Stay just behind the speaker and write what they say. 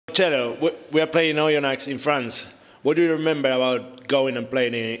Chelo, we are playing Oyonnax in France. What do you remember about going and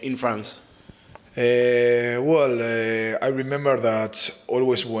playing in France? I remember that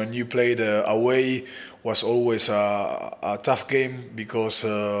always when you played away was always a tough game because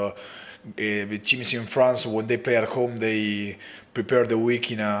the teams in France, when they play at home, they prepare the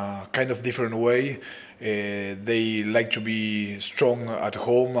week in a kind of different way. They like to be strong at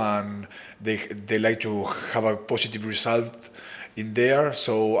home and they like to have a positive result in there.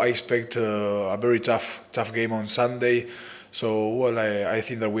 So I expect a very tough game on Sunday. So I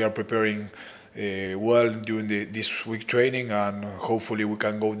think that we are preparing well during this week training, and hopefully we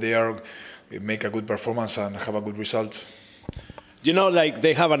can go there, make a good performance and have a good result. You know, like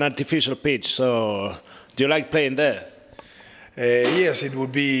they have an artificial pitch, so do you like playing there? Yes, it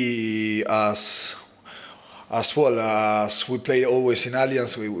would be as well as we play always in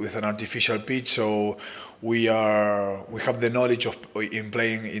Alliance with an artificial pitch, so we have the knowledge of in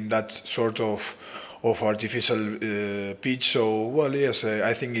playing in that sort of artificial pitch. So yes,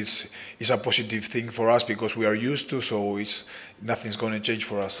 I think it's a positive thing for us because we are used to, so nothing's going to change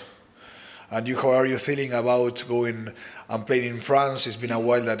for us. And you, how are you feeling about going and playing in France? It's been a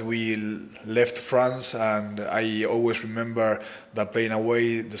while that we left France, and I always remember that playing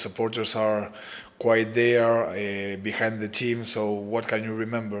away, the supporters are quite there behind the team. So what can you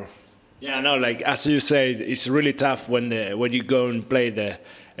remember? Yeah, no, like as you said, it's really tough when you go and play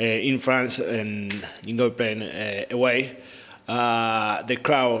in France and you go playing away. The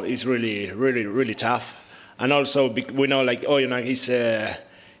crowd is really tough, and also we know like Oyonnax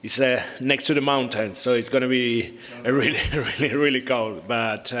is next to the mountains, so it's going to be really cold.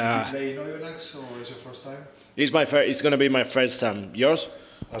 But did you play in Oyonnax, or is it your first time? It's going to be my first time. Yours?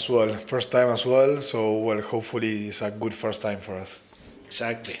 As well, first time as well. So hopefully it's a good first time for us.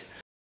 Exactly.